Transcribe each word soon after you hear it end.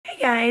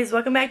guys,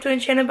 welcome back to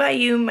Enchanted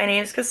Bayou. My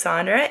name is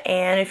Cassandra,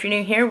 and if you're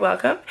new here,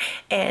 welcome.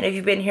 And if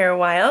you've been here a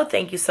while,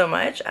 thank you so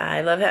much. I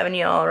love having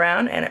you all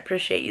around, and I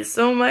appreciate you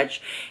so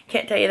much.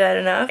 Can't tell you that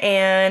enough.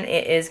 And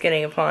it is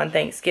getting upon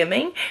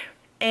Thanksgiving.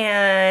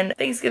 And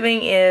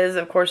Thanksgiving is,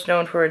 of course,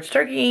 known for its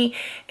turkey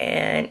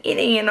and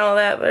eating and all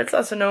that, but it's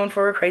also known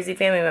for crazy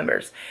family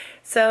members.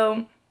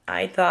 So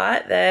I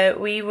thought that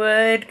we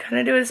would kind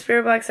of do a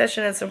spirit box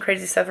session and some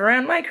crazy stuff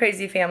around my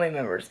crazy family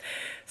members.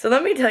 So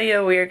let me tell you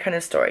a weird kind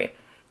of story.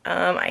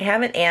 I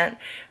have an aunt,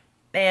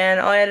 and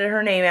I'll edit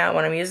her name out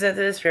when I'm using it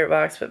through the spirit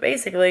box, but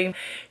basically,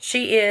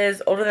 she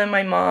is older than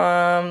my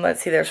mom. Let's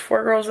see, there's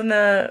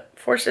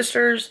 4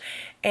 sisters,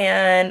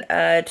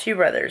 and 2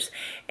 brothers.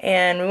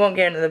 And we won't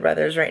get into the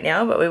brothers right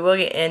now, but we will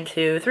get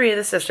into 3 of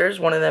the sisters,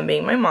 one of them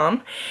being my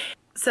mom.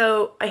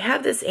 So I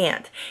have this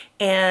aunt,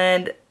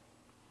 and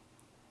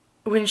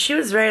when she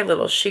was very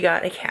little, she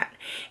got a cat,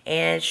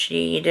 and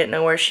she didn't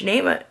know where she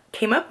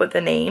came up with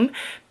the name,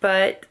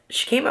 but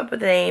she came up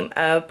with the name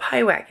of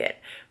Pyewacket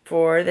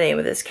for the name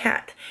of this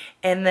cat.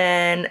 And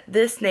then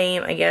this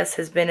name, I guess,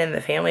 has been in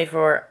the family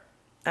for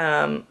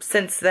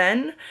since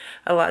then.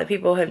 A lot of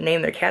people have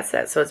named their cats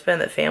that, so it's been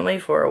in the family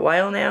for a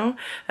while now,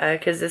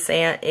 because this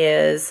aunt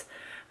is,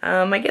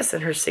 I guess,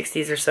 in her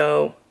 60s or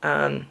so,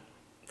 something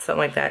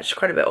like that. She's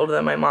quite a bit older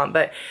than my mom,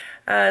 but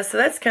so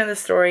that's kind of the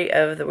story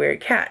of the weird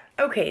cat.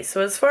 Okay, so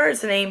as far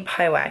as the name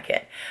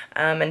Pyewacket,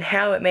 and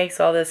how it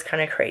makes all this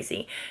kind of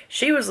crazy.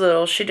 She was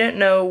little, she didn't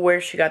know where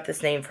she got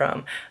this name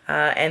from,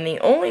 and the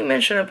only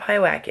mention of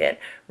Pyewacket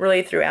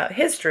really throughout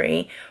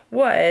history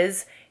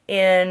was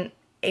in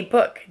a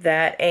book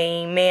that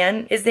a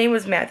man, his name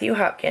was Matthew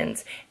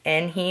Hopkins,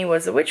 and he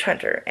was a witch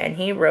hunter, and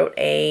he wrote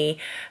a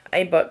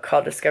book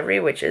called Discovery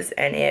of Witches,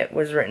 and it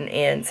was written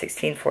in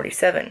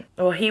 1647.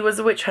 Well, he was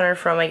a witch hunter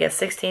from, I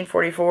guess,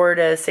 1644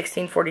 to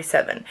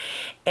 1647,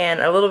 and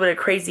a little bit of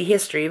crazy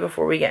history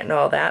before we get into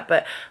all that,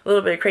 but a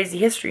little bit of crazy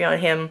history on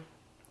him.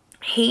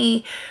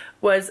 He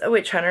was a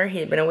witch hunter. He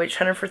had been a witch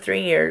hunter for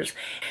 3 years.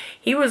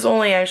 He was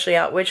only actually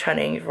out witch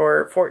hunting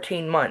for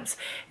 14 months.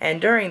 And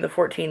during the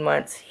 14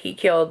 months, he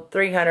killed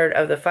 300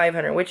 of the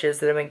 500 witches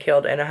that have been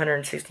killed in a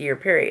 160-year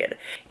period.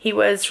 He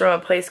was from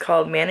a place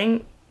called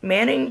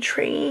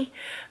Manningtree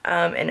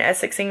in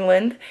Essex,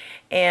 England.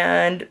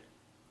 And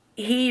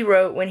he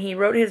wrote, when he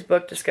wrote his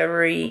book,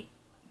 Discovery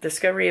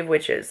of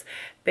Witches,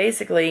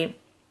 basically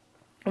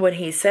what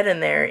he said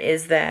in there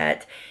is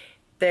that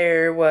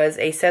there was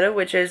a set of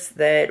witches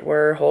that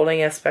were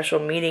holding a special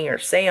meeting or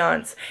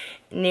seance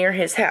near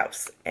his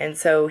house. And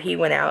so he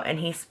went out and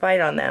he spied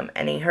on them,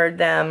 and he heard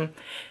them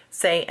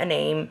say a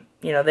name.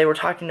 You know, they were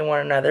talking to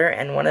one another,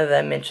 and one of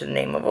them mentioned the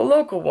name of a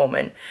local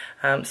woman.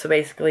 So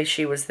basically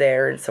she was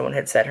there and someone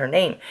had said her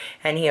name,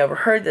 and he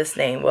overheard this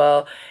name.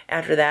 Well,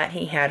 after that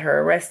he had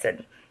her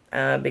arrested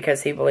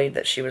because he believed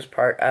that she was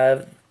part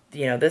of,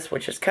 you know, this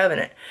witch's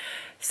covenant.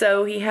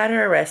 So he had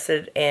her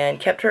arrested and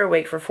kept her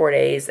awake for 4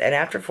 days, and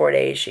after 4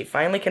 days she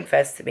finally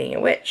confessed to being a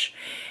witch.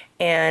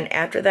 And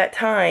after that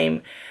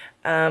time,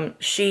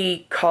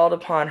 she called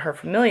upon her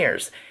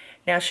familiars.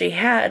 Now she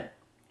had,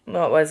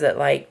 what was it,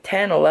 like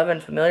 10,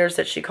 11 familiars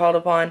that she called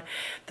upon.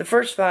 The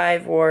first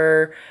 5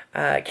 were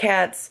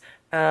cats.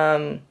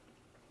 Let's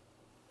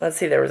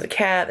see, there was a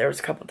cat, there was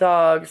a couple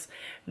dogs,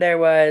 there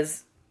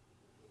was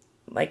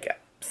like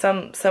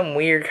some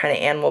weird kind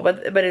of animal,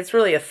 but it's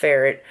really a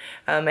ferret.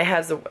 It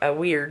has a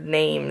weird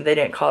name. They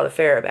didn't call it a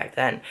ferret back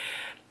then.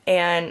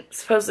 And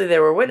supposedly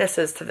there were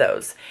witnesses to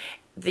those.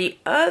 The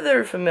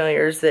other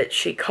familiars that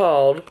she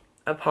called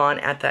upon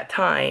at that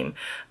time,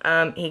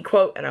 he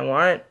quote, and I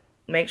want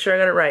to make sure I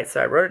got it right,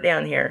 so I wrote it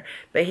down here,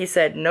 but he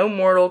said, "No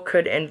mortal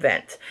could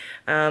invent,"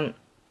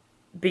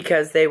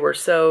 because they were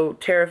so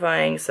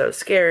terrifying, so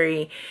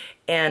scary.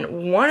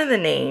 And one of the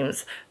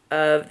names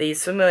of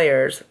these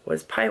familiars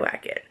was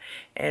Pyewacket.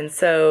 And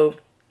so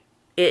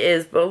it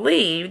is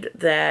believed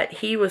that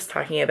he was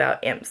talking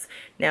about imps.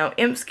 Now,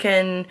 imps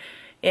can,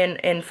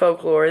 in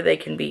folklore, they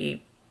can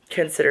be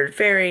considered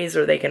fairies,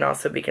 or they can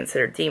also be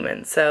considered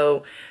demons.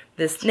 So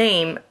this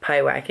name,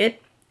 Pyewacket,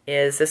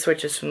 is this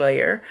witch's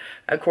familiar,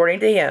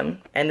 according to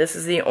him, and this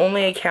is the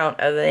only account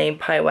of the name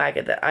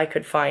Pyewacket that I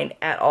could find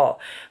at all.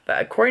 But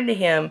according to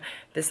him,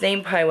 this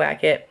name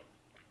Pyewacket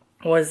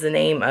was the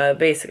name of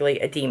basically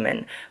a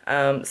demon.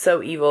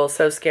 So evil,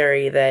 so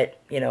scary that,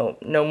 you know,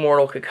 no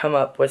mortal could come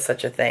up with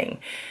such a thing.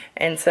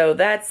 And so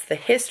that's the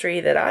history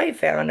that I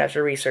found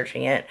after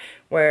researching it,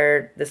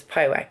 where this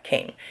Pyewacket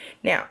came.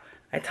 Now,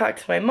 I talked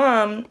to my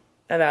mom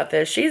about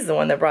this. She's the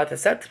one that brought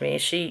this up to me.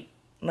 She,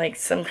 like,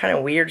 some kind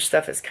of weird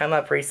stuff has come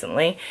up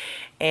recently.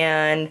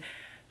 And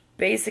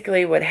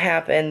basically what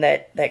happened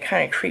that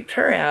kind of creeped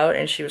her out,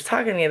 and she was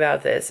talking to me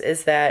about this,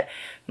 is that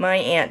my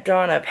Aunt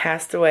Donna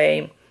passed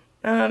away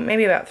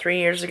maybe about 3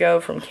 years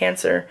ago from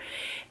cancer.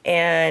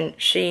 And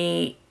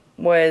she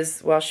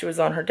was, while she was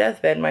on her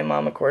deathbed, my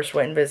mom, of course,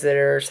 went and visited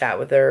her, sat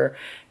with her,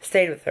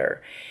 stayed with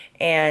her.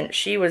 And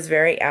she was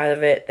very out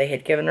of it. They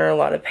had given her a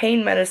lot of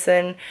pain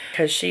medicine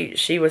because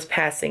she was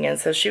passing, and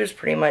so she was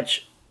pretty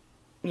much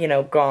you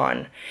know,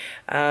 gone.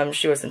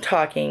 She wasn't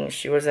talking.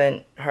 She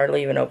wasn't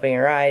hardly even opening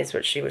her eyes,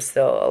 but she was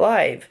still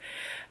alive.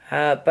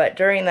 But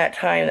during that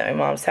time that my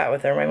mom sat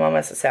with her, my mom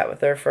must have sat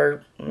with her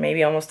for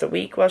maybe almost a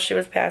week while she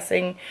was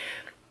passing.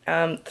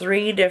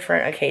 3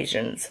 different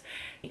occasions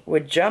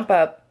would jump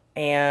up,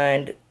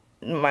 and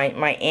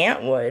my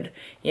aunt would,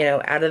 you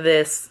know, out of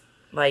this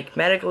like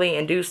medically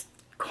induced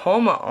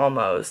coma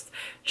almost,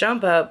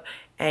 jump up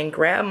and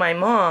grab my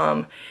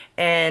mom,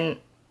 and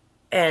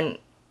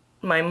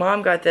my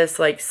mom got this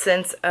like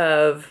sense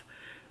of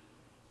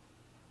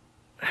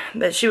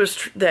that she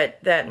was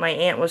that my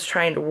aunt was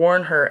trying to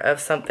warn her of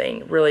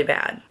something really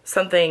bad,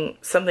 something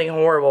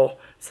horrible.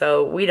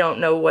 So we don't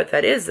know what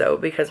that is though,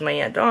 because my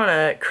Aunt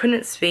Donna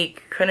couldn't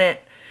speak, couldn't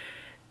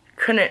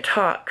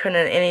talk,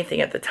 couldn't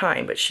anything at the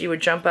time, but she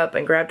would jump up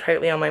and grab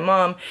tightly on my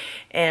mom,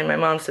 and my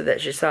mom said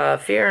that she saw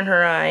fear in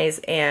her eyes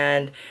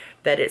and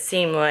that it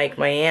seemed like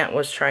my aunt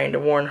was trying to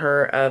warn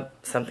her of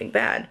something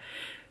bad.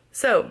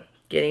 So,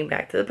 getting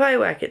back to the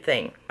piewacket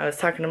thing, I was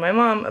talking to my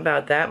mom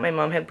about that. My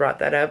mom had brought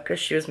that up because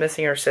she was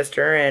missing her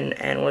sister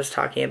and was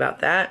talking about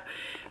that.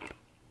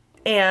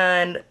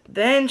 And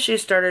then she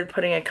started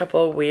putting a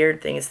couple of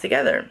weird things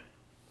together.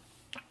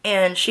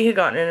 And she had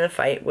gotten in a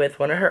fight with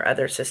one of her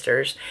other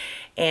sisters,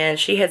 and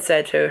she had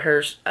said to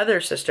her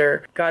other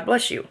sister, "God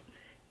bless you."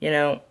 You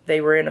know, they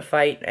were in a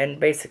fight, and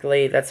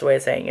basically that's the way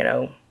of saying, you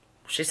know,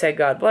 she said,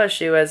 "God bless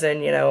you," as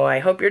in, you know, I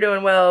hope you're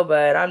doing well,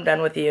 but I'm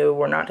done with you.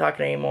 We're not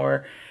talking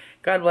anymore.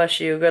 God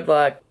bless you. Good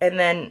luck. And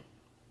then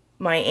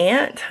my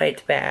aunt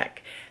typed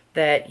back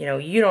that, you know,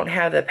 you don't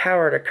have the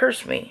power to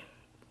curse me.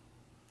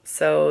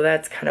 So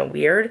that's kind of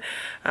weird.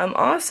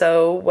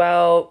 Also,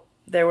 well,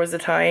 there was a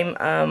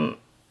time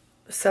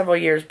several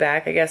years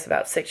back, I guess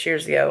about 6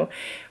 years ago,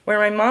 where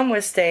my mom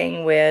was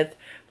staying with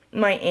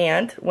my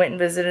aunt, went and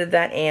visited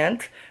that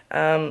aunt,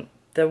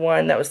 the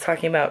one that was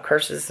talking about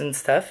curses and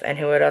stuff, and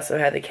who had also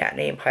had the cat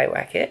named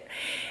Piewacket,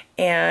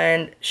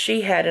 and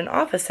she had an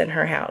office in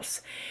her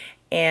house.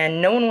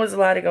 And no one was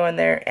allowed to go in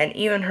there, and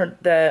even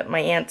my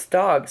aunt's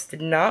dogs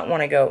did not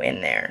want to go in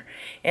there,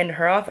 in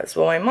her office.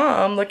 Well, my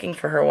mom, looking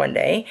for her one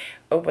day,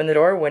 opened the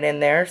door, went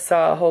in there,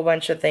 saw a whole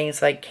bunch of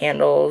things like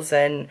candles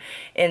and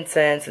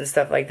incense and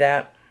stuff like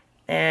that.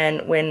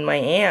 And when my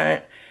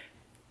aunt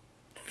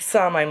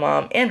saw my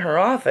mom in her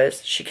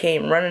office, she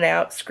came running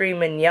out,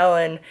 screaming,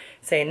 yelling,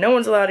 saying, "No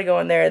one's allowed to go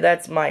in there,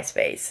 that's my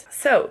space."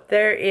 So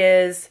there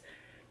is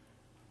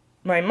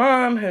my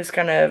mom, who's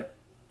kind of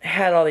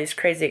had all these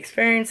crazy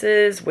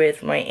experiences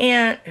with my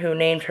aunt, who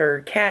named her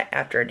cat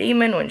after a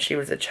demon when she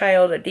was a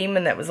child, a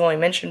demon that was only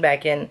mentioned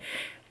back in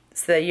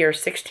the year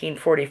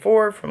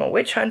 1644 from a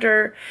witch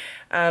hunter.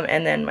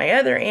 And then my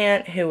other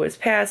aunt, who was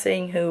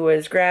passing, who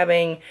was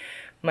grabbing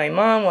my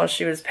mom while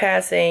she was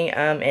passing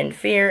in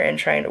fear and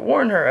trying to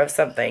warn her of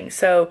something.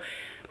 So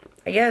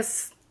I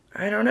guess,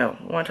 I don't know,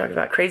 I want to talk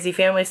about crazy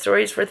family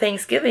stories for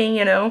Thanksgiving,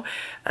 you know.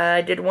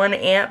 Did one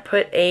aunt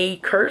put a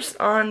curse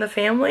on the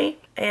family?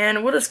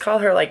 And we'll just call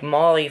her like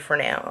Molly for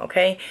now,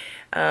 okay?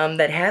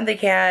 That had the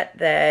cat,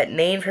 that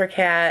named her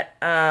cat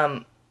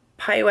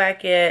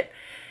Piewacket,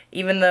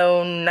 even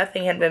though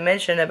nothing had been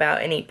mentioned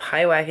about any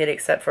Piewacket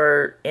except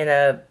for in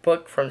a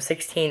book from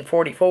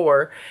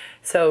 1644.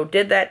 So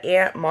did that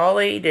Aunt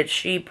Molly, did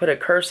she put a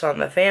curse on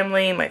the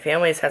family? My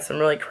family's had some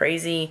really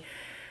crazy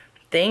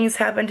things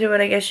happen to it,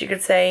 I guess you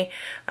could say.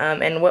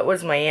 And what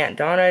was my Aunt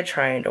Donna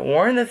trying to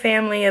warn the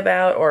family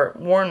about, or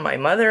warn my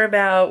mother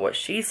about? Was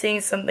she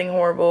seeing something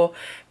horrible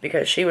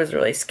because she was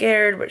really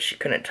scared but she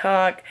couldn't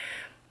talk?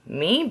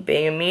 Me,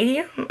 being a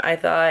medium, I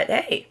thought,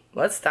 hey,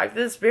 let's talk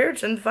to the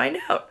spirits and find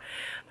out.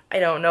 I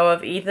don't know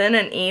if Ethan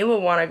and E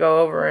will want to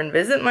go over and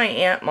visit my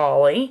Aunt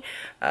Molly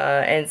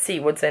and see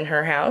what's in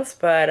her house,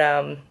 but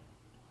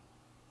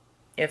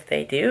if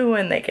they do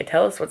and they could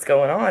tell us what's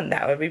going on,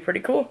 that would be pretty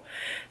cool.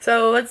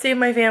 So let's see if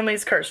my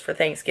family's cursed for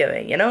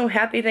Thanksgiving. You know,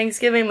 happy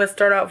Thanksgiving. Let's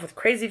start off with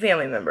crazy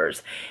family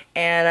members.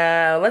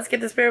 And let's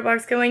get the spirit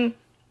box going.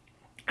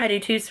 I do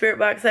 2 spirit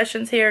box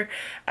sessions here.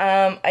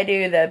 I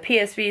do the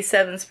PSB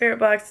 7 spirit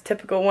box, the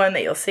typical one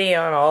that you'll see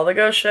on all the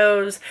ghost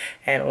shows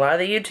and a lot of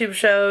the YouTube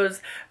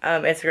shows.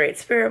 It's a great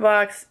spirit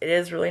box. It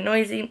is really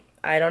noisy.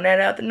 I don't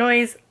edit out the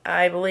noise.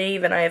 I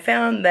believe and I have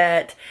found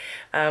that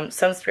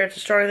some spirits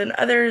are stronger than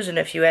others, and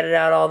if you edit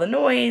out all the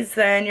noise,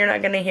 then you're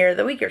not going to hear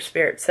the weaker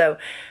spirits. So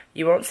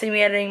you won't see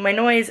me editing my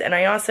noise, and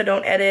I also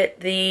don't edit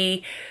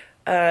the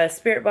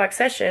spirit box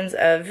sessions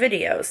of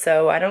videos,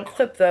 so I don't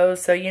clip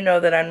those, so you know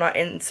that I'm not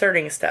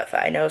inserting stuff.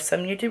 I know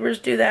some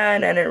YouTubers do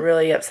that, and it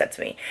really upsets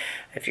me.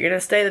 If you're going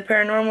to stay the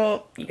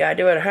paranormal, you got to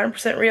do it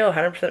 100% real,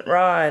 100%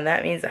 raw, and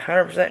that means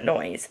 100%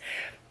 noise.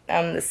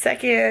 The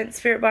second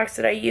spirit box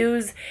that I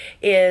use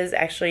is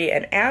actually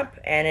an app,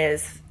 and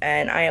is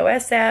an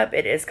iOS app.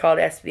 It is called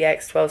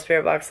SBX 12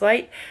 Spirit Box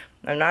Lite.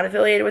 I'm not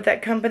affiliated with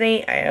that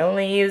company. I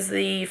only use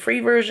the free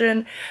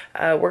version.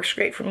 Works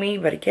great for me,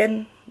 but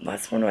again,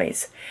 lots more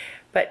noise.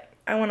 But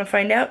I want to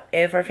find out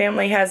if our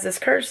family has this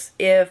curse,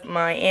 if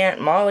my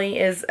Aunt Molly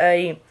is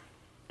a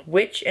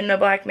witch into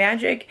black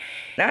magic.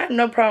 Now, I have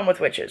no problem with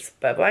witches,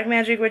 but black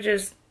magic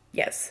witches,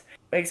 yes.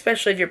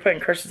 especially if you're putting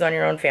curses on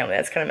your own family.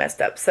 That's kind of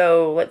messed up.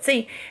 So let's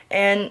see.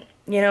 And,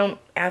 you know,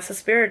 ask the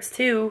spirits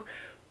too,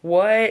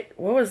 what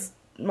was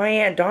my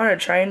Aunt Donna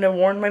trying to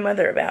warn my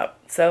mother about?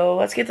 So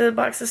let's get to the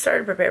boxes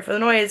started. Prepare for the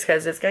noise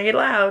because it's going to get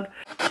loud.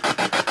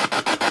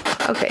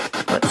 Okay,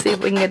 let's see if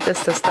we can get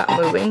this to stop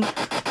moving.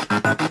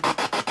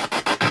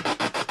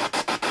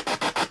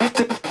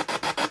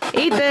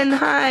 Ethan,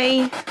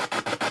 hi.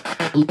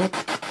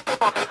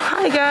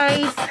 Hi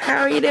guys, how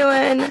are you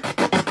doing?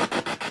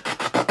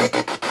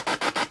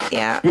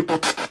 Yeah.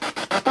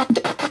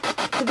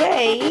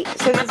 Today,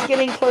 since it's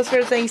getting closer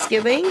to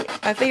Thanksgiving,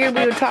 I figured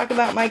we would talk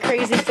about my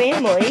crazy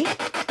family.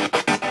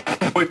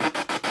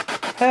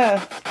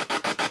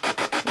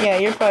 Yeah,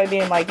 you're probably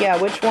being like, yeah,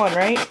 which one,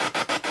 right?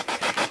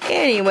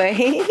 Anyway,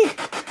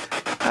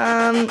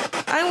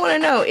 I want to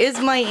know, is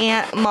my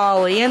Aunt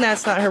Molly, and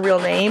that's not her real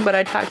name, but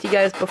I talked to you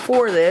guys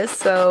before this,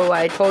 so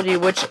I told you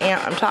which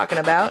aunt I'm talking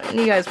about, and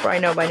you guys probably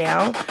know by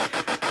now.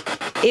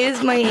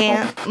 Is my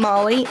Aunt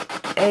Molly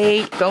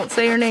don't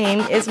say her name,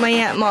 is my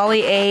Aunt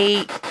Molly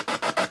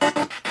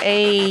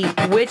a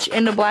witch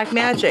into black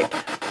magic?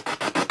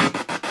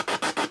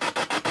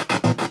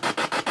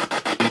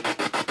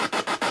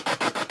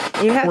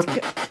 You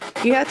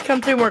have to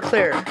come through more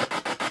clear.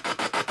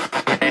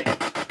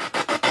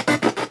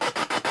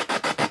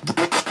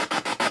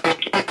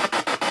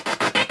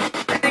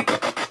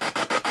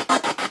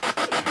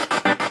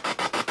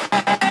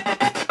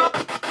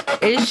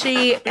 Is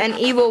she an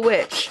evil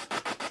witch?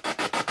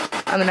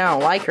 I mean, I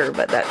don't like her,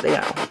 but that, you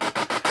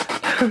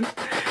know.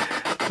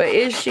 But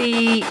is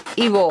she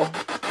evil?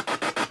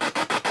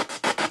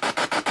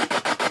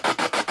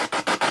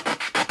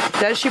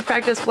 Does she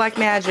practice black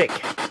magic?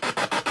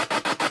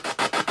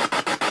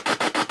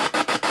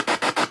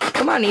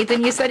 Come on,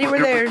 Ethan, you said you were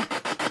there.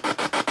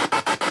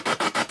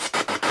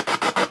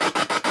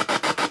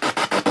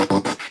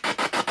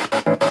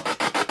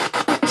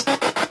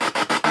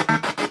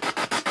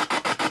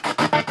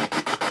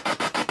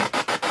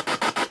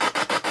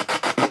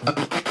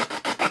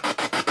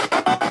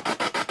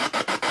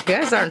 You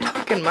guys aren't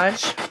talking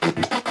much.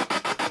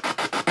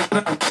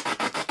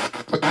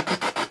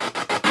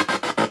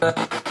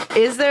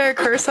 Is there a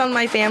curse on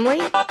my family?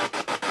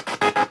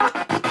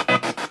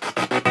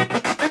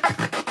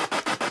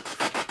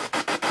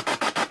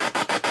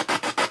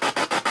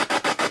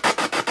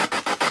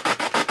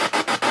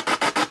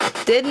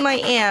 Did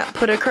my aunt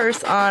put a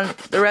curse on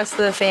the rest of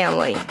the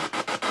family?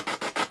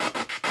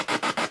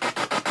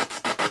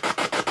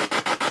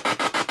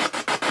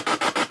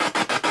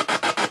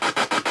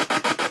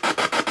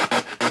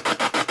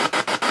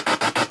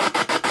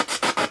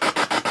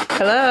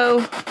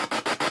 Hello?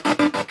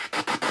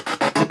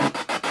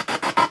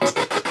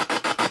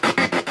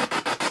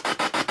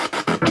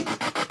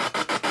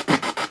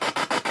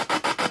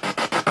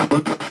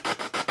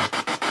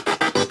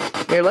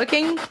 You're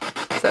looking?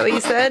 Is that what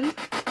you said?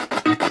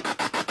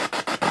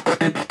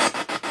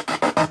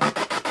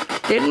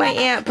 Did my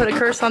aunt put a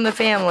curse on the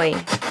family?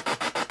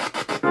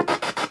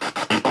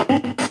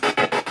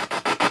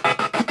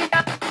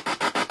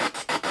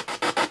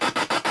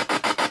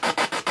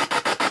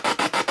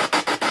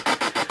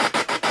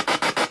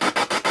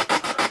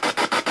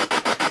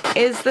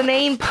 Is the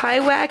name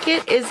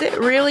Pyewacket, is it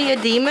really a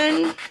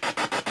demon?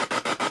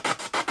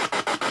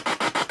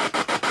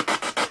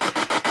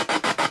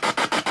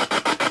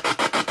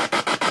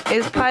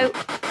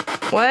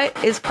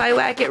 Is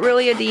Pyewacket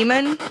really a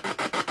demon?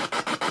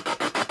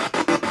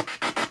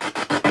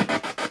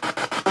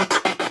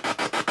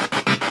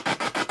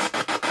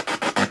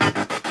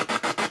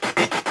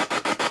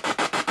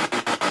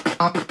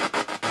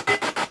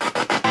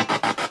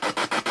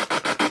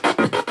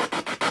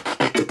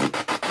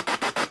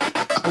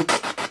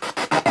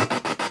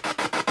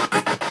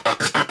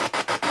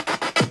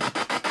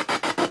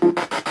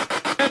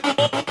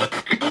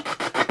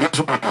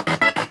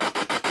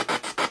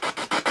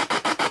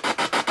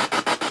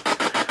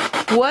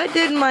 What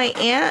did my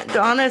Aunt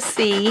Donna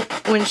see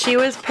when she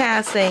was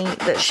passing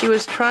that she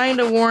was trying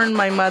to warn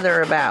my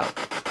mother about?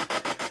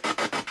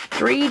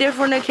 3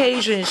 different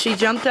occasions she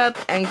jumped up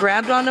and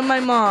grabbed onto my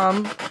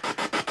mom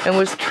and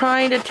was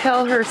trying to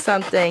tell her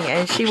something,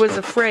 and she was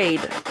afraid.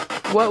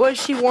 What was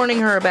she warning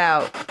her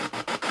about?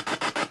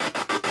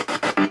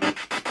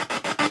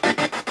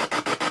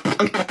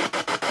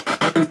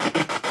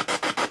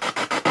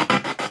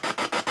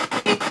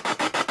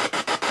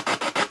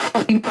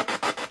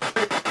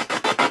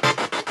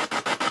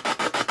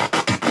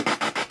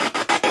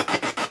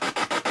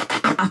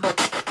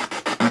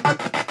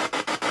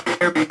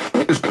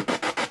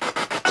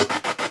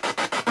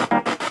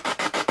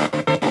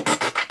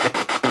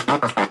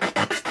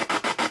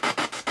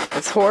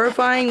 It's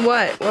horrifying?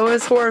 What? What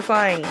was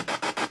horrifying?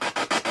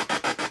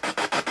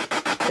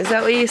 Is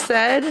that what you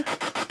said?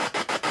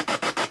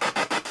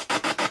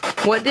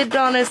 What did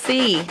Donna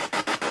see?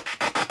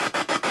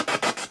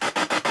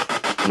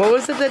 What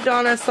was it that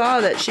Donna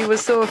saw that she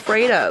was so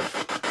afraid of?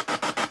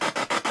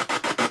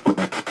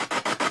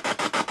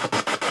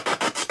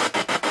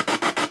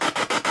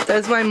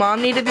 Does my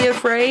mom need to be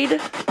afraid?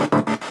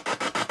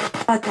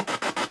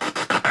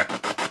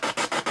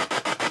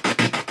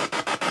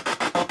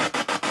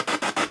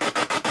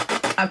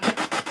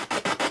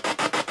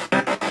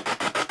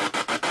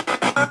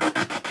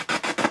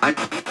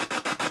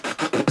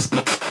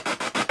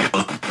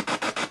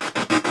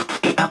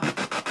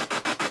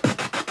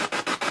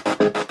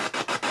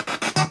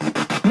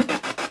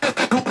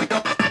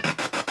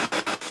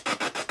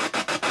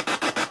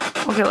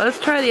 Okay, let's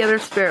try the other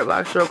spirit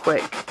box real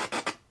quick.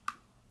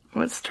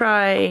 Let's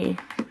try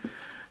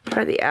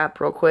the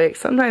app real quick.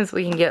 Sometimes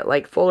we can get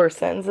like fuller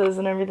sentences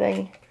and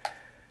everything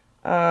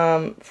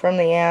from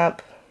the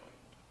app.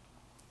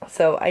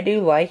 So I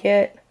do like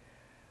it.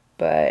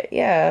 But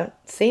yeah,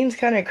 seems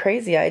kind of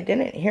crazy. I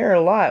didn't hear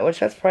a lot, which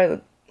that's probably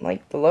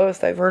like the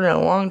lowest I've heard in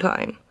a long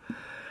time.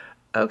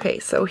 Okay,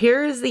 so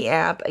here's the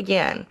app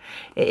again.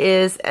 It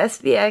is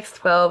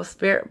SBX12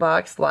 Spirit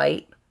Box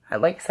Lite.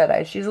 Like I said,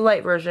 I just use a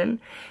light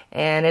version,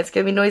 and it's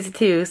gonna be noisy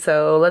too.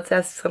 So let's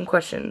ask some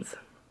questions.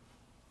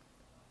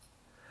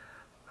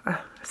 I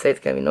say it's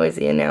gonna be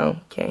noisy, and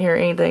now can't hear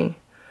anything.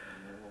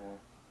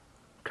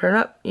 Turn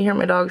up. You hear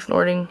my dog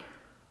snorting.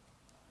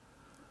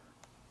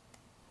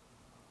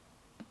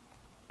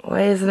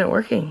 Why isn't it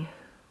working?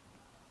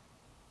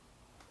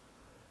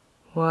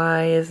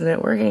 Why isn't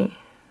it working?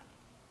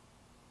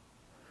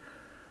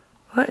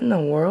 What in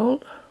the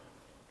world?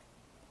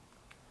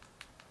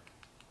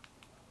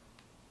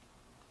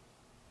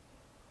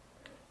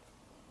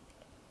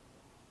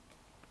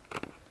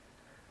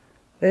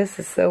 This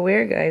is so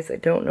weird, guys. I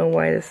don't know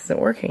why this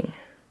isn't working.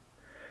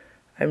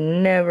 I've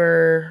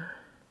never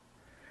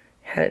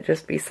had it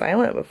just be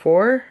silent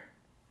before.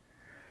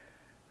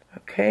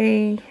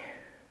 Okay.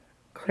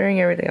 Clearing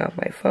everything off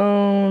my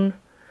phone.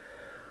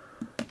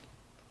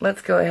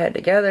 Let's go ahead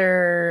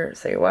together.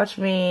 Say watch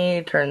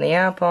me. Turn the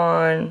app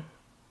on.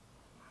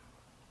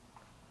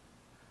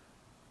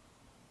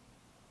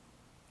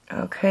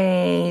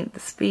 Okay, the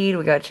speed.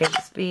 We gotta change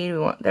the speed.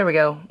 There we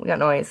go. We got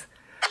noise.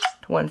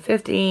 To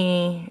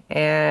 150.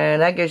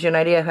 And that gives you an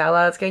idea of how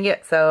loud it's gonna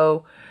get.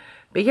 So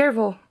be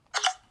careful.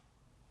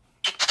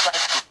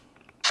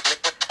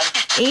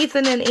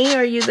 Ethan and E,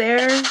 are you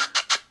there?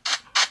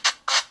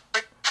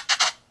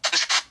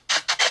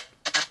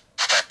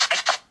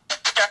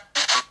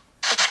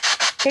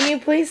 Can you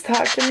please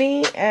talk to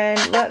me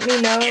and let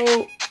me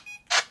know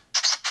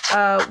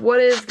what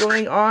is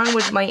going on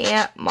with my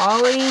Aunt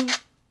Molly?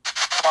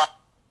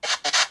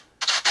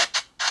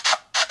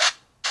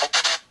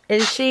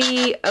 Is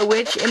she a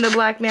witch into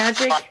black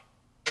magic?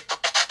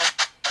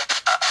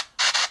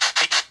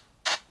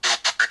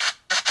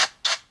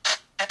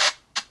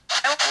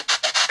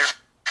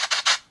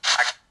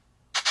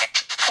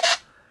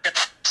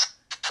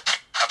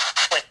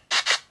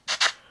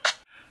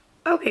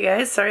 Okay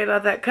guys, sorry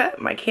about that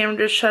cut. My camera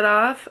just shut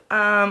off.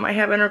 I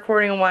have been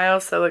recording a while,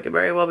 so it could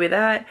very well be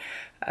that.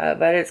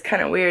 But it's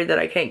kind of weird that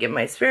I can't get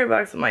my spirit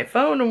box with my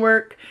phone to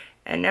work,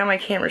 and now my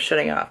camera's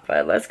shutting off.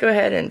 But let's go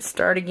ahead and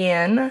start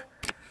again.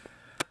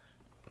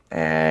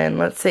 And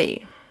let's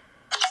see.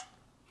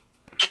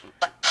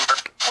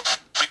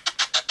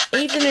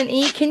 Ethan and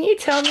E, can you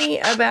tell me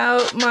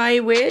about my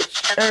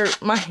witch? Or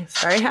my,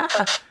 sorry, Can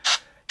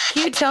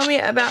you tell me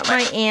about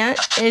my aunt?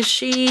 Is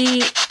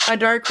she a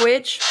dark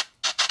witch?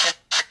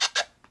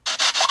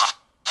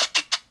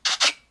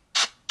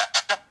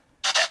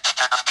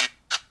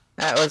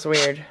 That was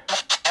weird.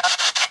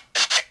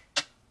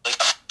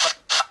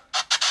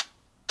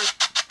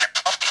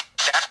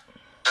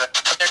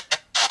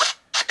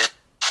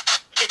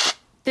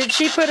 Did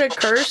she put a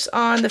curse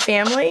on the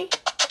family?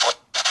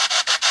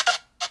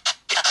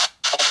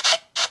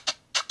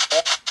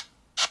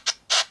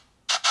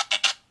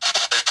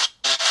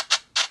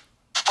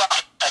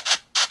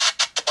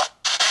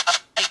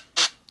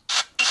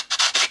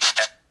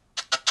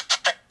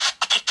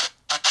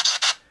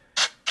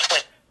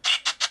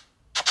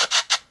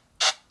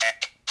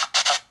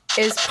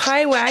 Is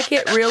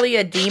Pyewacket really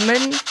a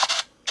demon?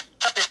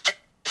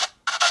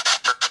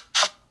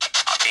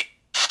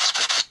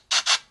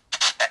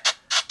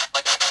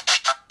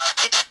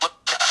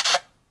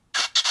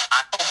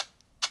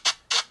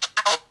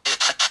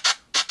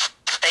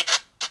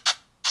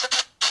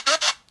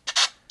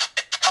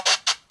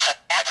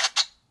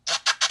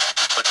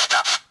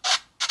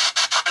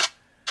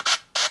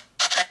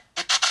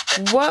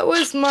 What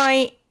was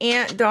my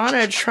Aunt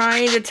Donna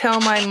trying to tell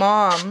my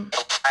mom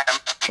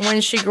when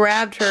she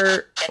grabbed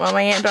her while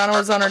my Aunt Donna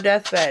was on her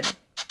deathbed?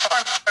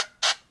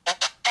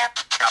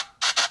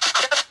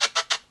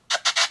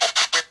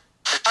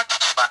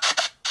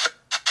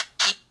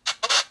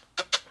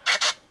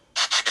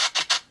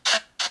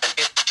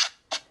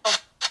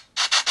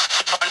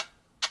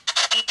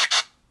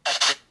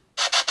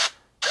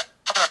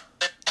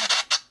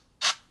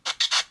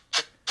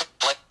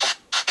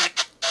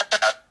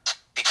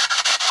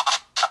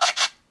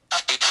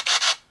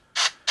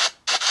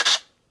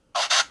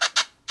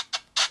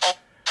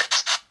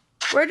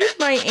 Where did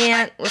my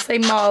aunt, let's say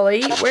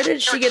Molly, where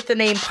did she get the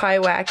name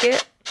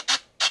Pyewacket?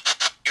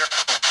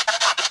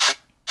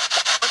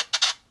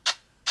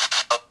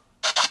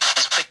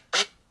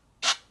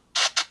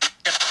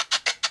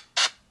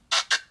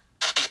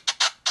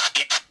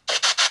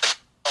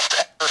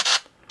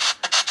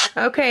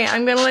 Okay,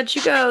 I'm gonna let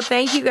you go.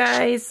 Thank you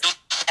guys.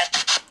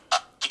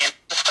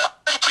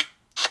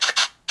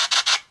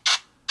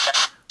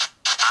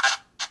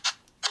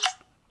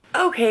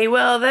 Okay,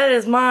 well, that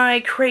is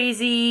my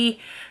crazy,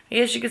 I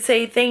guess you could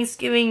say,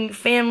 Thanksgiving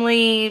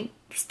family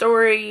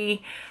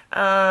story.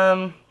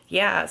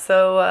 yeah,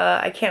 so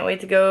I can't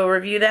wait to go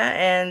review that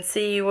and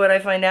see what I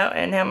find out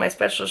and have my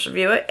specialist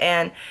review it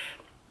and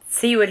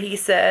see what he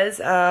says.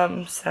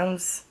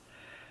 Sounds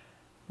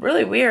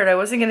really weird. I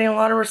wasn't getting a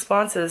lot of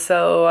responses,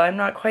 so I'm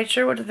not quite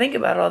sure what to think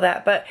about all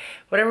that. But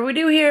whatever we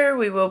do here,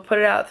 we will put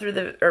it out through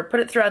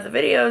put it throughout the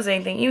videos.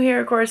 Anything you hear,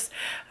 of course,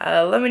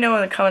 let me know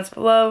in the comments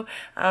below.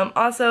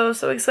 Also,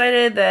 so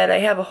excited that I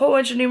have a whole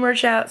bunch of new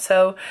merch out,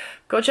 so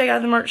go check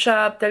out the merch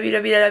shop,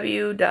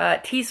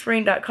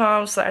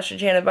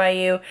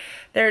 www.teespring.com/enchantedbayou.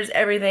 There's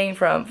everything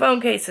from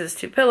phone cases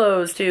to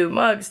pillows to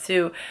mugs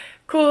to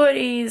cool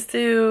hoodies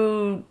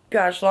to,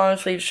 gosh, long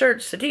sleeve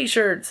shirts to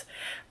t-shirts.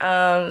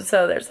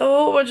 So there's a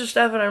whole bunch of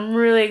stuff and I'm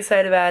really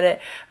excited about it.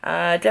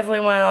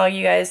 Definitely want all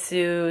you guys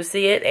to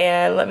see it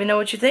and let me know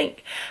what you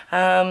think.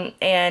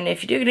 And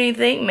if you do get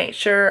anything, make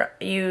sure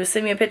you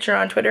send me a picture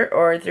on Twitter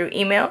or through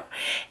email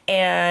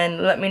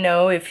and let me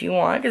know if you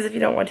want, because if you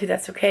don't want to,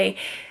 that's okay.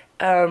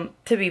 To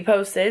be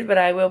posted, but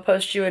I will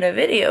post you in a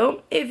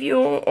video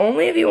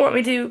only if you want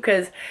me to,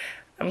 because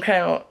I'm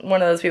kind of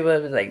one of those people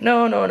that was like,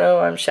 no,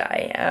 I'm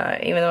shy,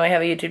 even though I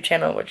have a YouTube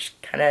channel, which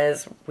kind of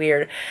is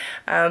weird.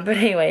 But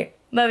anyway,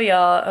 love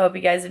y'all. I hope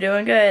you guys are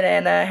doing good,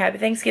 and happy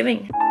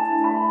Thanksgiving.